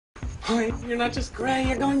Wait, you're not just gray,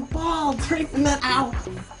 you're going bald. Straighten that out.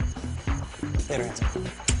 Later, handsome.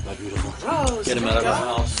 My beautiful. Rose, Get him out of our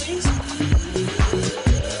house. Please.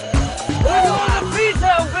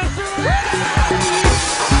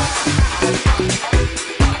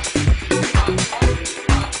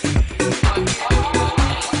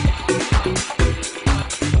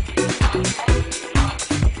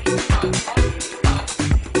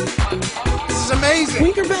 This is amazing.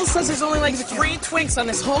 Tinkerbell says there's only like 3 Twinks on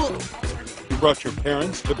this whole... You brought your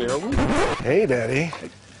parents to bear with? Hey, Daddy.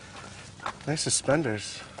 Nice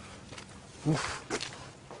suspenders. Oof.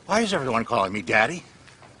 Why is everyone calling me Daddy?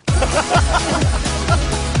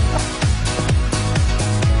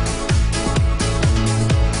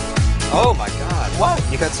 Oh my God! What?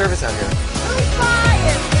 You got service out here. Who's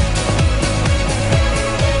buying?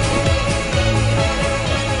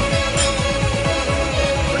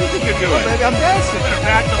 What do you think you're doing? Baby, I'm dancing.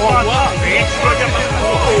 Back the fuck up, bitch.